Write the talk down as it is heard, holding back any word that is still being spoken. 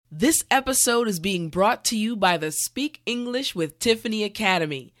This episode is being brought to you by the Speak English with Tiffany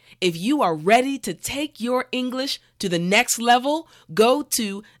Academy. If you are ready to take your English to the next level, go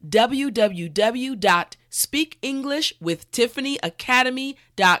to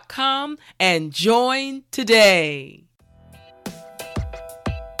www.speakenglishwithtiffanyacademy.com and join today.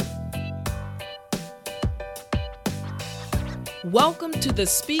 Welcome to the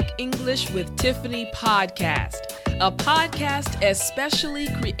Speak English with Tiffany podcast, a podcast especially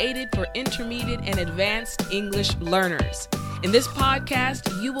created for intermediate and advanced English learners. In this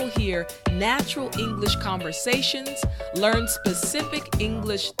podcast, you will hear natural English conversations, learn specific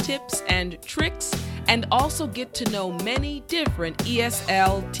English tips and tricks, and also get to know many different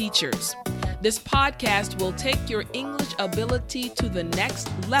ESL teachers. This podcast will take your English ability to the next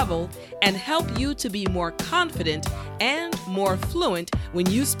level and help you to be more confident and more fluent when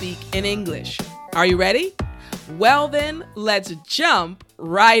you speak in English. Are you ready? Well then, let's jump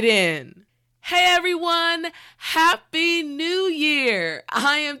right in. Hey everyone, Happy New Year!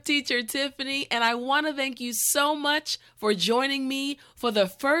 I am Teacher Tiffany and I want to thank you so much for joining me for the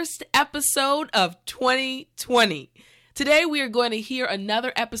first episode of 2020. Today we are going to hear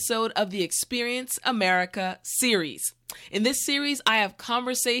another episode of the Experience America series. In this series, I have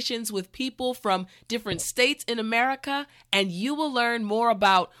conversations with people from different states in America, and you will learn more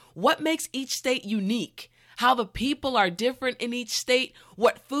about what makes each state unique, how the people are different in each state,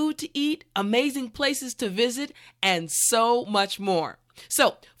 what food to eat, amazing places to visit, and so much more.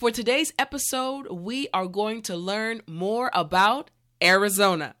 So, for today's episode, we are going to learn more about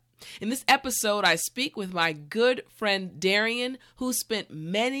Arizona. In this episode, I speak with my good friend Darian, who spent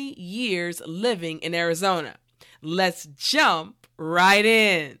many years living in Arizona. Let's jump right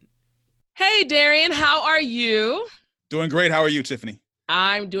in. Hey, Darian, how are you? Doing great. How are you, Tiffany?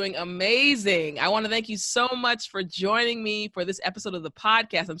 I'm doing amazing. I want to thank you so much for joining me for this episode of the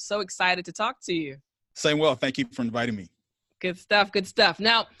podcast. I'm so excited to talk to you. Same well. Thank you for inviting me. Good stuff. Good stuff.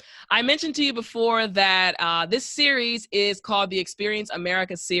 Now, I mentioned to you before that this series is called the Experience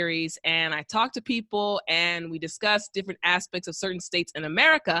America series, and I talk to people and we discuss different aspects of certain states in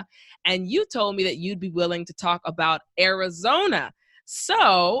America, and you told me that you'd be willing to talk about Arizona.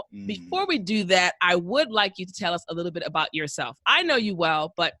 So before we do that, I would like you to tell us a little bit about yourself. I know you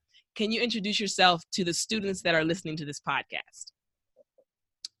well, but can you introduce yourself to the students that are listening to this podcast?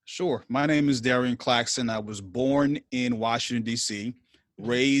 Sure. My name is Darian Claxton. I was born in Washington, D.C.,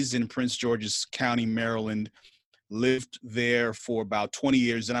 raised in Prince George's County, Maryland, lived there for about 20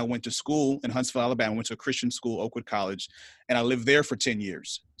 years. Then I went to school in Huntsville, Alabama, went to a Christian school, Oakwood College, and I lived there for 10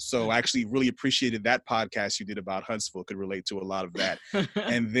 years. So I actually really appreciated that podcast you did about Huntsville, could relate to a lot of that.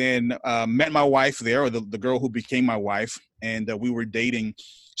 And then met my wife there, or the girl who became my wife, and we were dating.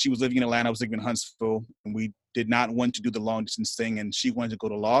 She was living in Atlanta, I was living in Huntsville, and we did not want to do the long distance thing, and she wanted to go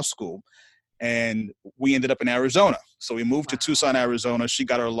to law school. And we ended up in Arizona. So we moved to Tucson, Arizona. She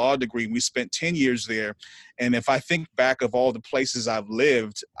got her law degree. We spent 10 years there. And if I think back of all the places I've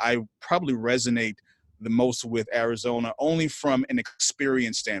lived, I probably resonate the most with Arizona, only from an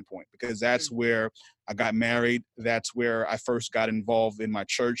experience standpoint, because that's where I got married. That's where I first got involved in my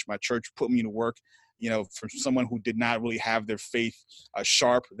church. My church put me to work. You know, for someone who did not really have their faith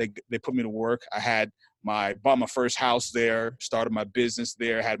sharp, they put me to work. Bought my first house there, started my business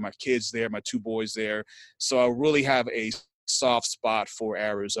there, had my kids there, my two boys there. So I really have a soft spot for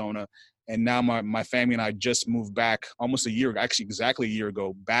Arizona. And now my family and I just moved back almost a year, actually exactly a year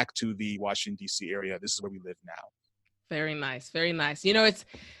ago, back to the Washington, D.C. area. This is where we live now. Very nice. Very nice. You know,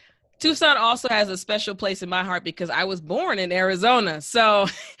 Tucson also has a special place in my heart because I was born in Arizona. So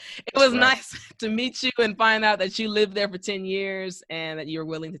it was nice to meet you and find out that you lived there for 10 years and that you were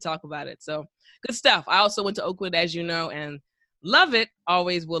willing to talk about it. So good stuff. I also went to Oakwood, as you know, and love it.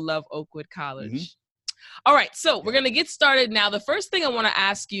 Always will love Oakwood College. Mm-hmm. All right. So we're going to get started now. The first thing I want to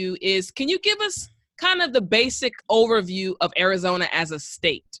ask you is, can you give us kind of the basic overview of Arizona as a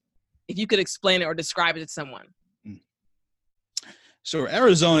state? If you could explain it or describe it to someone. So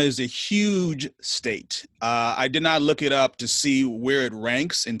Arizona is a huge state. I did not look it up to see where it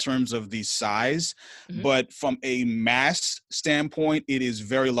ranks in terms of the size, but from a mass standpoint, it is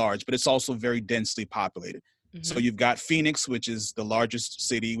very large, but it's also very densely populated. So you've got Phoenix, which is the largest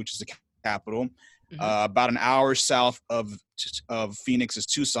city, which is the capital. About an hour south of Phoenix is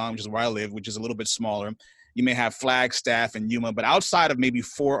Tucson, which is where I live, which is a little bit smaller. You may have Flagstaff and Yuma, but outside of maybe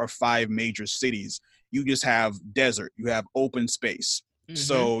 4 or 5 major cities, you just have desert, you have open space.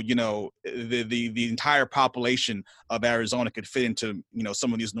 So, you know, the entire population of Arizona could fit into, you know,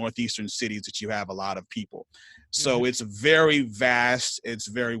 some of these northeastern cities that you have a lot of people. So it's very vast, it's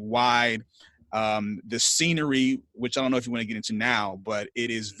very wide. The scenery, which I don't know if you want to get into now, but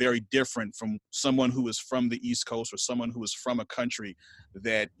it is very different from someone who is from the East Coast or someone who is from a country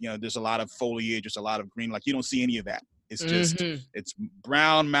that, there's a lot of foliage, there's a lot of green. Like, you don't see any of that. It's just, it's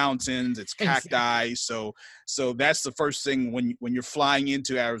brown mountains, it's cacti. So that's the first thing when you're flying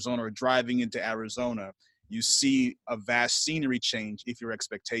into Arizona or driving into Arizona, you see a vast scenery change. If your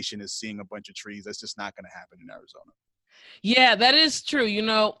expectation is seeing a bunch of trees, that's just not going to happen in Arizona. Yeah, that is true.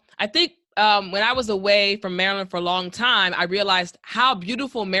 I think when I was away from Maryland for a long time, I realized how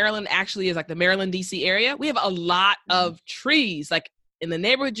beautiful Maryland actually is, like the Maryland, D.C. area. We have a lot of trees. Like in the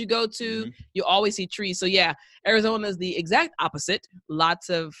neighborhood you go to, you always see trees. So yeah, Arizona is the exact opposite. Lots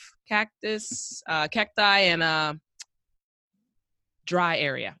of cacti and dry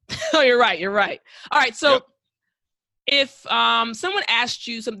area. Oh, you're right. All right, so if someone asked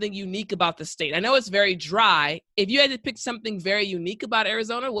you something unique about the state, I know it's very dry. If you had to pick something very unique about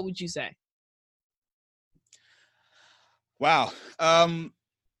Arizona, what would you say? Wow.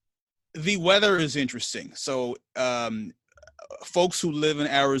 The weather is interesting. So folks who live in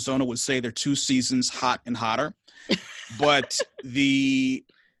Arizona would say there are two seasons, hot and hotter. But the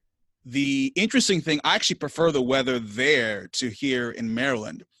interesting thing, I actually prefer the weather there to here in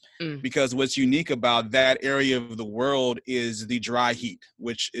Maryland, because what's unique about that area of the world is the dry heat,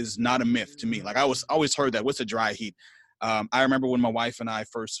 which is not a myth to me. Like I always heard that. What's a dry heat? I remember when my wife and I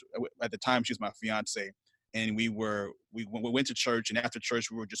first, at the time she was my fiance, and we went to church, and after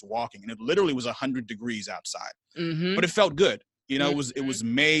church we were just walking, and it literally was 100 degrees outside, but it felt good. It was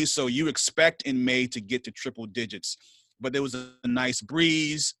May, so you expect in May to get to triple digits, but there was a nice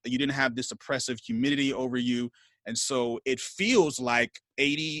breeze. You didn't have this oppressive humidity over you, and so it feels like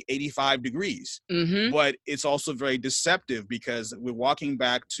 80, 85 degrees. But it's also very deceptive because we're walking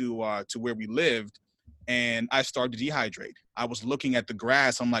back to where we lived, and I started to dehydrate. I was looking at the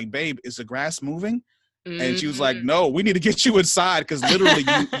grass. I'm like, babe, is the grass moving? And she was like, no, we need to get you inside, because literally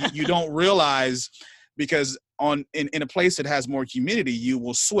you don't realize, because in a place that has more humidity, you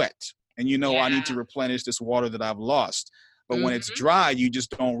will sweat. And I need to replenish this water that I've lost. But when it's dry, you just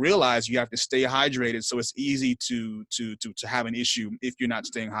don't realize you have to stay hydrated. So it's easy to have an issue if you're not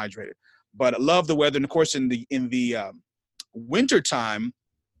staying hydrated. But I love the weather. And of course, in the winter time,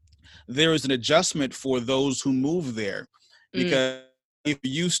 there is an adjustment for those who move there, because if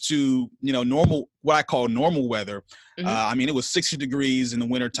you're used to, normal, what I call normal weather, it was 60 degrees in the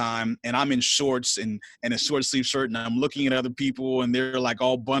wintertime, and I'm in shorts and a short sleeve shirt, and I'm looking at other people, and they're like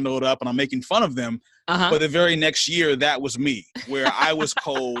all bundled up, and I'm making fun of them. But the very next year, that was me, where I was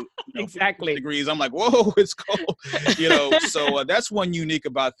cold, exactly 50 degrees. I'm like, whoa, it's cold, So that's one unique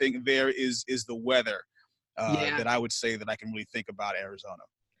about thing there is the weather that I would say that I can really think about Arizona.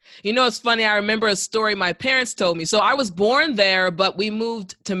 It's funny. I remember a story my parents told me. So I was born there, but we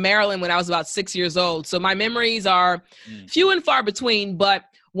moved to Maryland when I was about 6 years old. So my memories are few and far between. But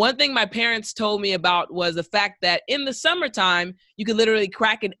one thing my parents told me about was the fact that in the summertime, you could literally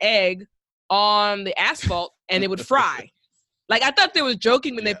crack an egg on the asphalt and it would fry. Like, I thought they were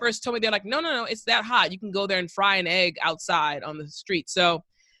joking when they first told me. They're like, no, it's that hot. You can go there and fry an egg outside on the street. So,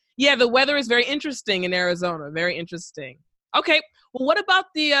 yeah, the weather is very interesting in Arizona. Very interesting. Okay. Well, what about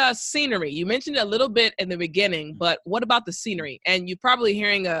the scenery? You mentioned it a little bit in the beginning, but what about the scenery? And you're probably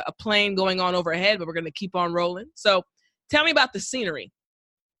hearing a plane going on overhead, but we're going to keep on rolling. So tell me about the scenery.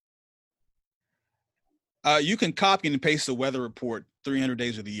 You can copy and paste the weather report 300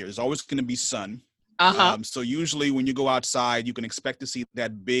 days of the year. There's always going to be sun. So usually when you go outside, you can expect to see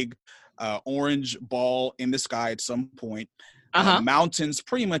that big orange ball in the sky at some point. Mountains,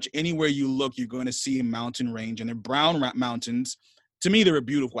 pretty much anywhere you look, you're going to see a mountain range, and they're brown mountains. To me, they were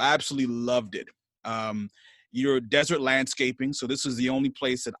beautiful. I absolutely loved it. Your desert landscaping. So this is the only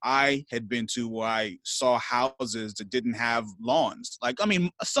place that I had been to where I saw houses that didn't have lawns.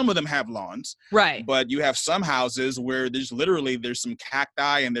 Some of them have lawns, right? But you have some houses where there's some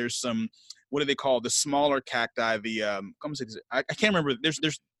cacti, and there's some, what do they call the smaller cacti? I can't remember.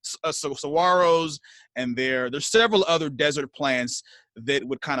 There's saguaros, and there's several other desert plants that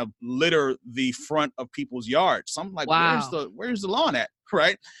would kind of litter the front of people's yards. So I'm like, wow, where's the lawn at,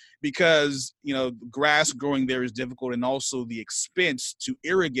 right? Because grass growing there is difficult, and also the expense to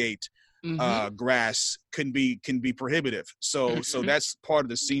irrigate grass can be prohibitive. So that's part of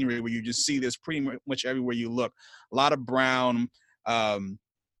the scenery where you just see this pretty much everywhere you look. A lot of brown, a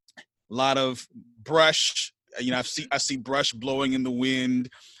lot of brush. I see brush blowing in the wind.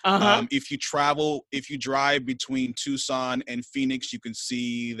 If you drive between Tucson and Phoenix, you can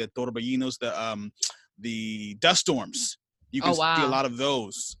see the torbellinos, the dust storms. You can see a lot of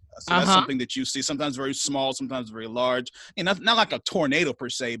those. So that's something that you see, sometimes very small, sometimes very large, and not like a tornado per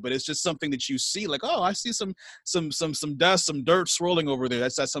se, but it's just something that you see like, oh, I see some dust, some dirt swirling over there.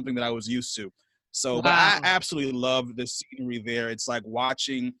 That's something that I was used to. So, but I Wow. absolutely love the scenery there. It's like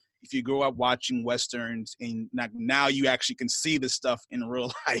watching, if you grow up watching Westerns and now you actually can see this stuff in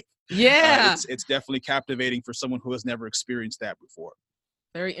real life. Yeah. It's definitely captivating for someone who has never experienced that before.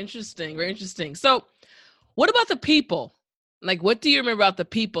 Very interesting. Very interesting. So what about the people? Like, what do you remember about the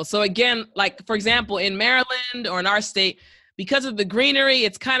people? So again, like, for example, in Maryland or in our state, because of the greenery,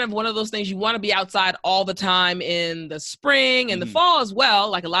 it's kind of one of those things you want to be outside all the time in the spring and the fall as well,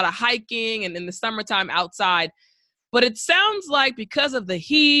 like a lot of hiking, and in the summertime outside. But it sounds like because of the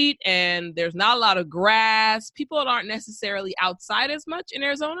heat and there's not a lot of grass, people aren't necessarily outside as much in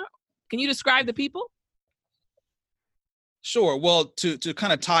Arizona. Can you describe the people? Sure. Well, to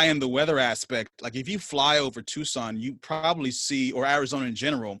kind of tie in the weather aspect, like if you fly over Tucson, you probably see, or Arizona in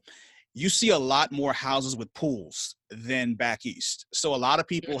general, you see a lot more houses with pools than back east. So a lot of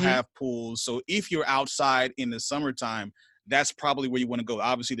people Mhm. have pools. So if you're outside in the summertime, that's probably where you want to go.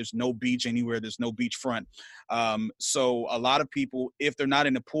 Obviously, there's no beach anywhere. There's no beachfront. So a lot of people, if they're not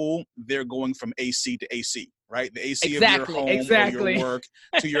in the pool, they're going from AC to AC, right? The AC of your Exactly. home or your Exactly. work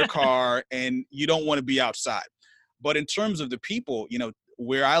to your car, and you don't want to be outside. But in terms of the people,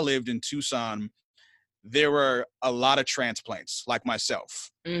 where I lived in Tucson, there were a lot of transplants like myself.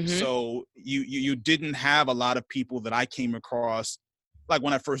 Hmm. So you didn't have a lot of people that I came across, like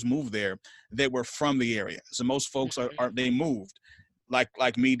when I first moved there, that were from the area. So most folks are they moved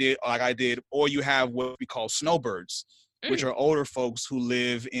like me did, like I did, or you have what we call snowbirds, which Mm. are older folks who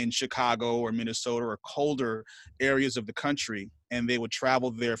live in Chicago or Minnesota or colder areas of the country, and they would travel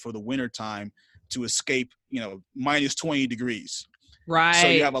there for the winter time to escape, minus 20 degrees. So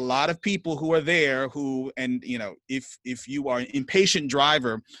you Right. have a lot of people who are there who, and if you are an impatient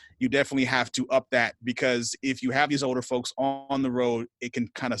driver, you definitely have to up that, because if you have these older folks on the road, it can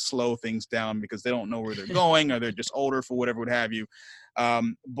kind of slow things down because they don't know where they're going, or they're just older for whatever would have you.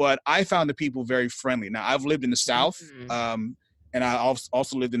 But I found the people very friendly. Now I've lived in the South, Mhm. and I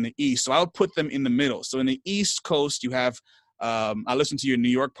also lived in the East, so I would put them in the middle. So in the East Coast, you have I listened to your New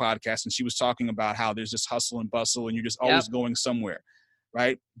York podcast, and she was talking about how there's this hustle and bustle, and you're just Yep. always going somewhere.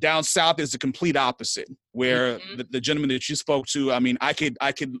 Right down south is the complete opposite, where Mhm. the gentleman that you spoke to, I mean, I could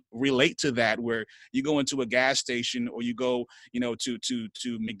relate to that, where you go into a gas station, or you go,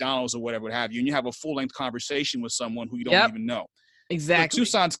 to McDonald's or whatever, what have you, and you have a full length conversation with someone who you don't Yep. even know. So Exactly.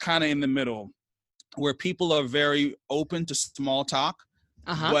 Tucson's kind of in the middle, where people are very open to small talk,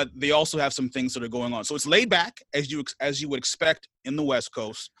 Uh-huh. but they also have some things that are going on. So it's laid back as you would expect in the West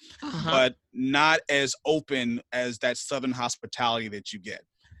Coast, Uh-huh. but not as open as that Southern hospitality that you get.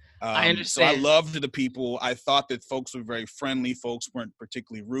 I So I understand. loved the people. I thought that folks were very friendly. Folks weren't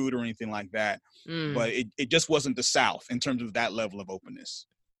particularly rude or anything like that, but Mm. it just wasn't the South in terms of that level of openness.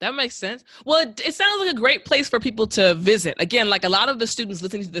 That makes sense. Well, it sounds like a great place for people to visit. Again, like a lot of the students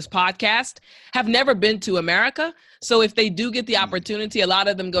listening to this podcast have never been to America. So if they do get the Mm. opportunity, a lot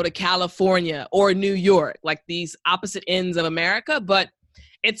of them go to California or New York, like these opposite ends of America. But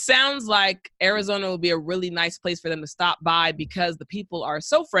it sounds like Arizona will be a really nice place for them to stop by because the people are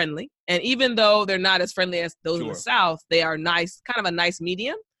so friendly. And even though they're not as friendly as those in the Sure. South, they are nice, kind of a nice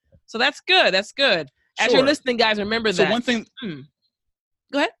medium. So that's good. That's good. As you're Sure. listening, guys, remember So that.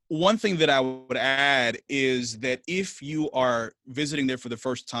 Go ahead. one thing that I would add is that if you are visiting there for the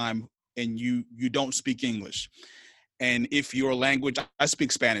first time and you don't speak English, and if your language, I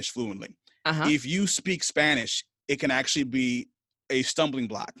speak Spanish fluently. Uh-huh. If you speak Spanish, it can actually be a stumbling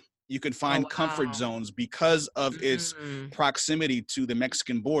block. You can Oh, find comfort wow. zones because of its Mm, proximity to the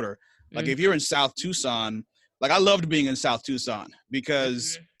Mexican border. Like mhm, if you're in South Tucson, like I loved being in South Tucson,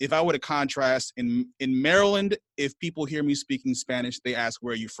 because mhm, if I were to contrast in Maryland, if people hear me speaking Spanish, they ask,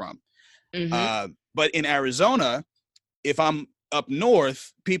 where are you from? mhm. But in Arizona, if I'm up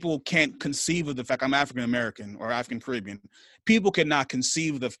north, people can't conceive of the fact I'm African American or African Caribbean. People cannot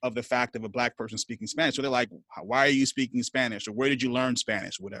conceive of the fact of a black person speaking Spanish. So they're like, why are you speaking Spanish? Or where did you learn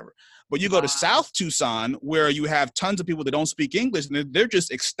Spanish? Whatever. But you go to Wow. South Tucson, where you have tons of people that don't speak English, and they're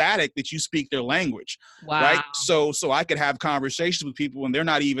just ecstatic that you speak their language, right? Wow. So I could have conversations with people, and they're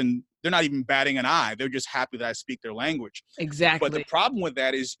not even batting an eye. They're just happy that I speak their language. But the Exactly. problem with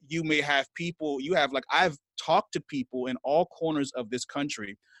that is you may have people, I've talked to people in all corners of this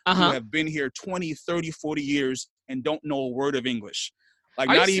country who Uh-huh. have been here 20, 30, 40 years and don't know a word of English. Like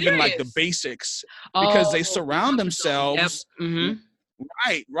Are you not even like the serious? basics, because they Oh, the surround comfort zone. Yep. themselves. Mhm.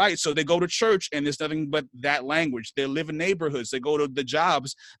 Right, right. So they go to church and there's nothing but that language. They live in neighborhoods. They go to the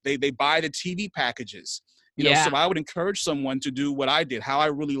jobs. They buy the TV packages. Yeah. So I would encourage someone to do what I did. How I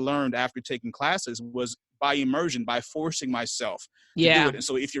really learned after taking classes was by immersion, by forcing myself to do it. And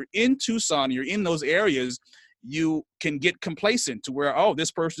so if you're in Tucson, you're in those areas, you can get complacent to where, oh,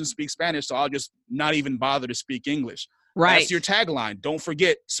 this person speaks Spanish, so I'll just not even bother to speak English. Right. That's your tagline. Don't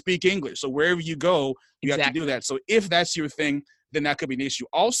forget, speak English. So wherever you go, you have to do that. So if that's your thing, then that could be an issue.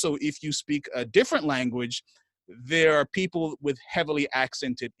 Also, if you speak a different language, there are people with heavily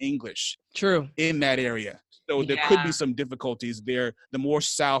accented English in that area. So there could be some difficulties there the more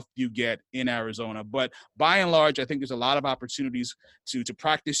south you get in Arizona. But by and large, I think there's a lot of opportunities to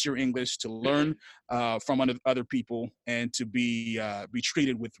practice your English, to learn from other people, and to be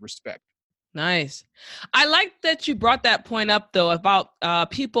treated with respect. Nice. I like that you brought that point up, though, about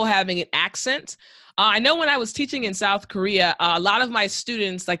people having an accent. I know when I was teaching in South Korea, a lot of my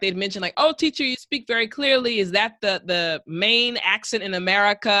students, like they'd mention like, oh, teacher, you speak very clearly. Is that the main accent in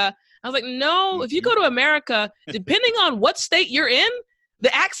America? I was like, no, if you go to America, depending on what state you're in,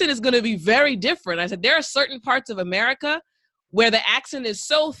 the accent is going to be very different. I said, there are certain parts of America where the accent is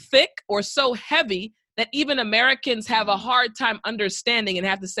so thick or so heavy that even Americans have a hard time understanding and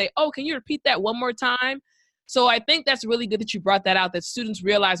have to say, oh, can you repeat that one more time? So I think that's really good that you brought that out, that students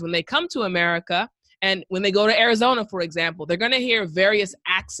realize when they come to America and when they go to Arizona, for example, they're going to hear various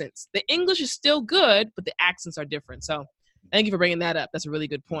accents. The English is still good, but the accents are different. So thank you for bringing that up. That's a really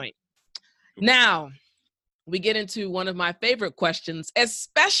good point. Now, we get into one of my favorite questions,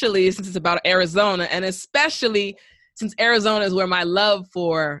 especially since it's about Arizona, and especially since Arizona is where my love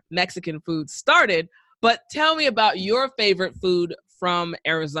for Mexican food started. But tell me about your favorite food from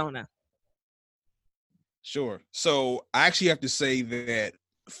Arizona. Sure. So I actually have to say that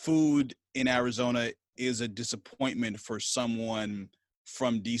food in Arizona is a disappointment for someone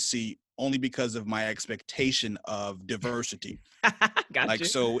from DC, only because of my expectation of diversity. Gotcha.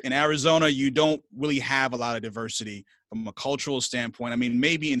 So in Arizona, you don't really have a lot of diversity from a cultural standpoint. I mean,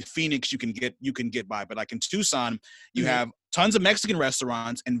 maybe in Phoenix you can get by, but like in Tucson, you have tons of Mexican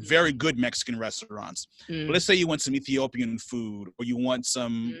restaurants and very good Mexican restaurants. But let's say you want some Ethiopian food, or you want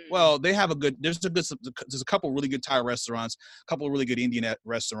some, well, they have there's a couple really good Thai restaurants, a couple of really good Indian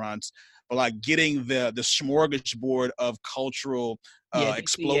restaurants, but like getting the smorgasbord of cultural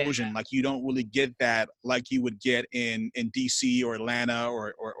explosion, like you don't really get that like you would get in DC or Atlanta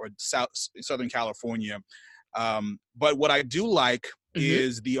or Southern California. But what I do like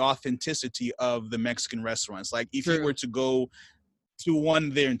is the authenticity of the Mexican restaurants. Like if you were to go to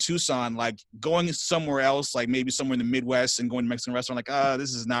one there in Tucson, like going somewhere else, like maybe somewhere in the Midwest and going to a Mexican restaurant, like,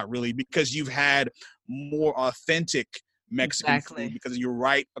 this is not really, because you've had more authentic Mexican food because you're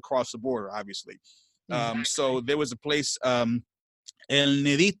right across the border, obviously. So there was a place, El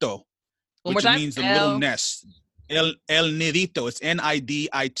Nidito, which means the little nest. El Nidito. It's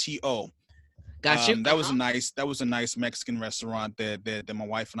Nidito. Gotcha. That was a nice Mexican restaurant that my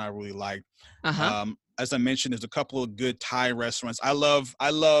wife and I really liked. As I mentioned, there's a couple of good Thai restaurants. I love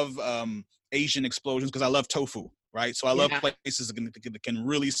Asian explosions because I love tofu, right? So I love places that can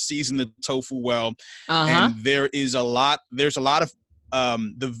really season the tofu well. And there's a lot of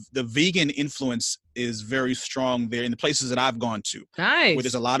the vegan influence is very strong there in the places that I've gone to. Nice. Where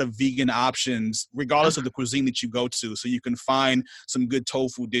there's a lot of vegan options, regardless of the cuisine that you go to. So you can find some good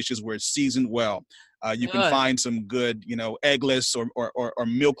tofu dishes where it's seasoned well. You can find some good, eggless or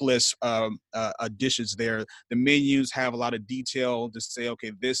milkless dishes there. The menus have a lot of detail to say,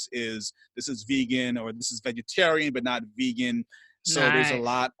 okay, this is vegan, or this is vegetarian but not vegan. So there's a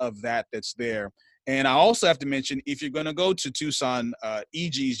lot of that's there. And I also have to mention, if you're going to go to Tucson,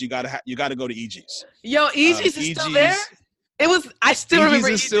 EG's, you got to go to EG's. Yo, EG's is still there? I still remember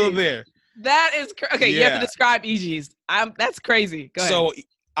EG's. Is still there. That is okay. You have to describe EG's. That's crazy. Go ahead. So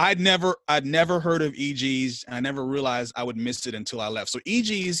I'd never heard of EG's, and I never realized I would miss it until I left. So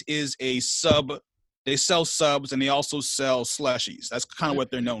EG's is a sub. They sell subs and they also sell slushies. That's kind of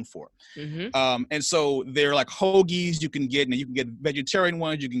what they're known for. And so they're like hoagies you can get, and you can get vegetarian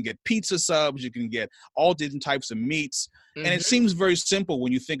ones, you can get pizza subs, you can get all different types of meats. And it seems very simple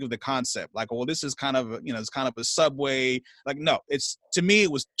when you think of the concept. Like, well, this is kind of, it's kind of a Subway. Like, no, to me,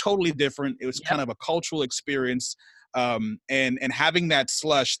 it was totally different. It was kind of a cultural experience. And having that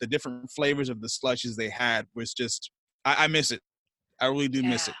slush, the different flavors of the slushes they had was just, I miss it. I really do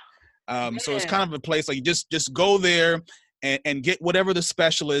miss it. So it's kind of a place like you just go there and get whatever the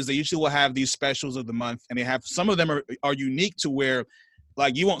special is. They usually will have these specials of the month, and they have some of them are unique to where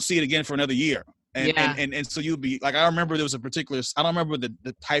like you won't see it again for another year. And so you'll be like, I remember there was a particular, I don't remember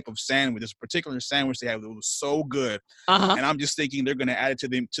the type of sandwich. There's a particular sandwich they had that was so good, and I'm just thinking they're going to add it to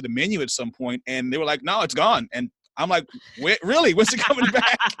the menu at some point, and they were like, no, it's gone. And I'm like, really? When's it coming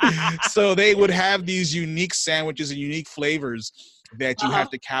back? So they would have these unique sandwiches and unique flavors that you have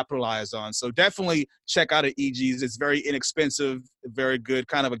to capitalize on. So definitely check out at EG's. It's very inexpensive, very good,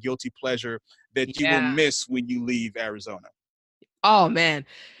 kind of a guilty pleasure that you will miss when you leave Arizona. Oh, man.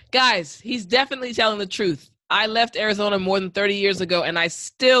 Guys, he's definitely telling the truth. I left Arizona more than 30 years ago, and I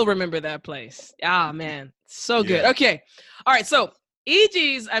still remember that place. Ah, man. So good. Okay. All right. So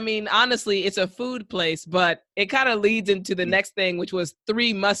EG's, I mean, honestly, it's a food place, but it kind of leads into the next thing, which was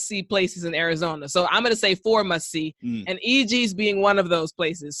 3 must-see places in Arizona. So I'm going to say 4 must-see, and EG's being one of those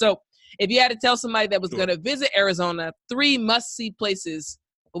places. So if you had to tell somebody that was going to visit Arizona, 3 must-see places,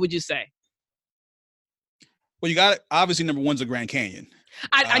 what would you say? Well, you got it. Obviously, number 1's the Grand Canyon.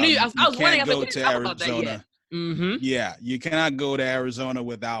 I knew. I was wondering. I was like, we didn't talk about that yet. Yeah, you cannot go to Arizona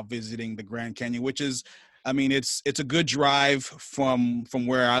without visiting the Grand Canyon, which is, I mean, it's a good drive from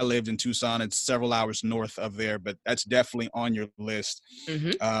where I lived in Tucson. It's several hours north of there, but that's definitely on your list.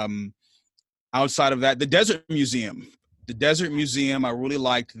 Outside of that, the Desert Museum. The Desert Museum, I really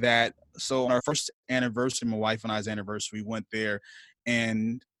liked that. So on our first anniversary, my wife and I's anniversary, we went there.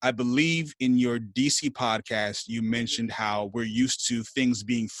 And I believe in your DC podcast, you mentioned how we're used to things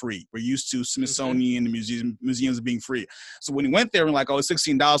being free. We're used to Smithsonian and museums being free. So when we went there, we're like, oh, it's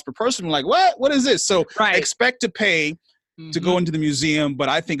 $16 per person. We're like, what? What is this? So expect to pay to go into the museum, but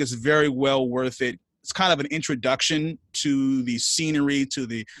I think it's very well worth it. It's kind of an introduction to the scenery, to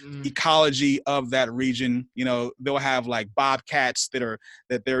the ecology of that region. You know, they'll have like bobcats that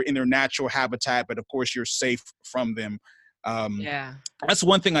they're in their natural habitat, but of course you're safe from them. That's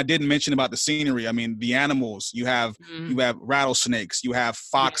one thing I didn't mention about the scenery. I mean, the animals, you have rattlesnakes, you have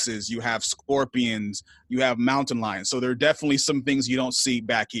foxes, you have scorpions, you have mountain lions. So there are definitely some things you don't see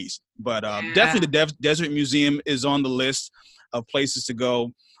back east. But definitely the Desert Museum is on the list of places to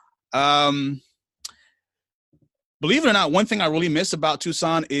go. Believe it or not, one thing I really miss about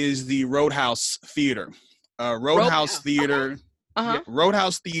Tucson is the Roadhouse Theater. Roadhouse Theater.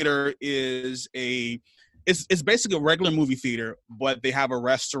 Roadhouse Theater is it's basically a regular movie theater, but they have a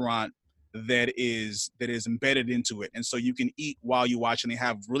restaurant that is embedded into it. And so you can eat while you watch, and they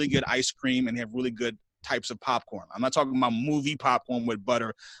have really good ice cream and they have really good types of popcorn. I'm not talking about movie popcorn with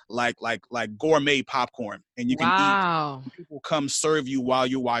butter, like gourmet popcorn. And you can eat. People come serve you while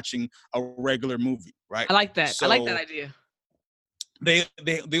you're watching a regular movie, right? I like that. So I like that idea.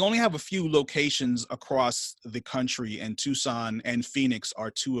 They only have a few locations across the country, and Tucson and Phoenix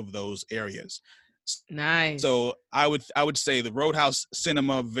are 2 of those areas. Nice. So I would say the Roadhouse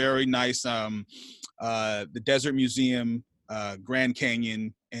Cinema, very nice. The Desert Museum, Grand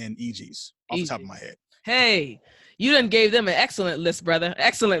Canyon, and EG's off the top of my head. Hey, you done gave them an excellent list, brother.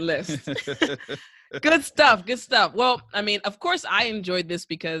 Excellent list. Good stuff. Good stuff. Well, I mean, of course, I enjoyed this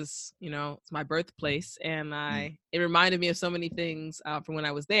because, you know, it's my birthplace, and it reminded me of so many things from when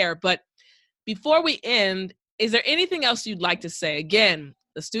I was there. But before we end, is there anything else you'd like to say? Again,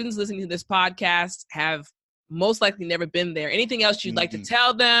 the students listening to this podcast have most likely never been there. Anything else you'd like to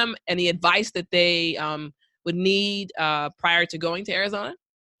tell them? Any advice that they would need prior to going to Arizona?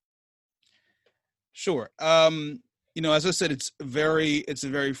 Sure. You know, as I said, it's very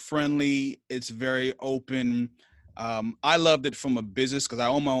friendly. It's very open. I loved it from a business because I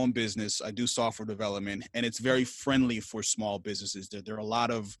own my own business. I do software development, and it's very friendly for small businesses. There are a lot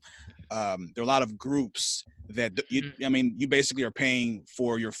of groups that you basically are paying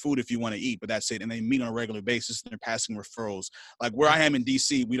for your food if you want to eat, but that's it. And they meet on a regular basis, and they're passing referrals. Like where I am in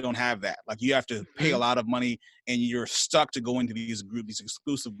DC, we don't have that. Like you have to pay a lot of money, and you're stuck to go into these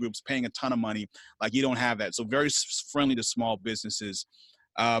exclusive groups, paying a ton of money. Like you don't have that. So very friendly to small businesses.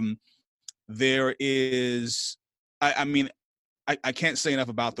 There is. I can't say enough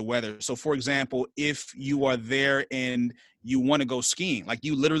about the weather. So, for example, if you are there and you want to go skiing, like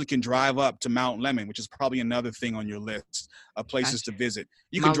you literally can drive up to Mount Lemmon, which is probably another thing on your list of places to visit.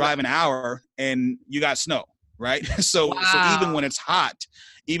 You can drive an hour and you got snow, right? So even when it's hot,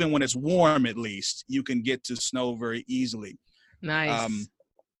 even when it's warm, at least you can get to snow very easily. Nice.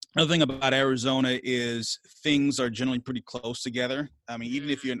 Another thing about Arizona is things are generally pretty close together. I mean, even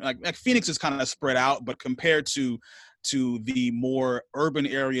if you're like Phoenix is kind of spread out, but compared to the more urban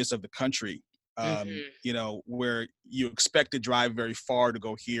areas of the country, you know, where you expect to drive very far to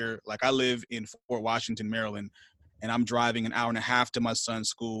go here. Like I live in Fort Washington, Maryland, and I'm driving an hour and a half to my son's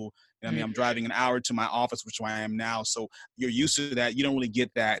school. And I mean, I'm driving an hour to my office, which is where I am now. So you're used to that. You don't really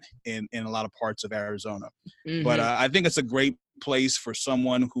get that in a lot of parts of Arizona. But I think it's a great place for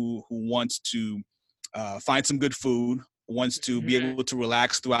someone who wants to find some good food, wants to be able to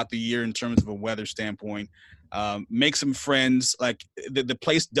relax throughout the year in terms of a weather standpoint. Make some friends. Like the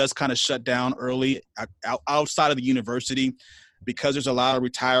place does kind of shut down early outside of the university because there's a lot of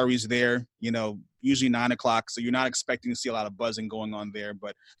retirees there, usually 9 o'clock. So you're not expecting to see a lot of buzzing going on there.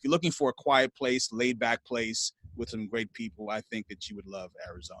 But if you're looking for a quiet place, laid back place with some great people, I think that you would love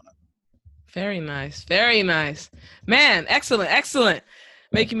Arizona. Very nice. Very nice. Man, excellent.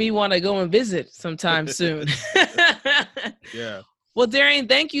 Making me want to go and visit sometime soon. Yeah. Well, Darian,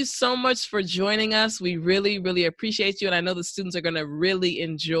 thank you so much for joining us. We really, really appreciate you. And I know the students are going to really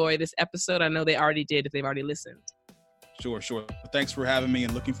enjoy this episode. I know they already did if they've already listened. Sure. Thanks for having me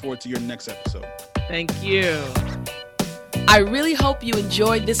and looking forward to your next episode. Thank you. I really hope you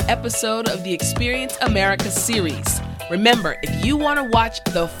enjoyed this episode of the Experience America series. Remember, if you want to watch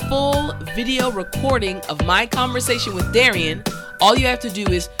the full video recording of my conversation with Darian, all you have to do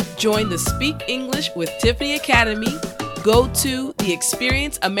is join the Speak English with Tiffany Academy, go to the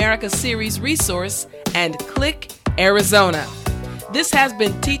Experience America series resource, and click Arizona. This has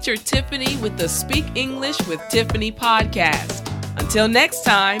been Teacher Tiffany with the Speak English with Tiffany podcast. Until next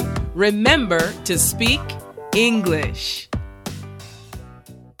time, remember to speak English.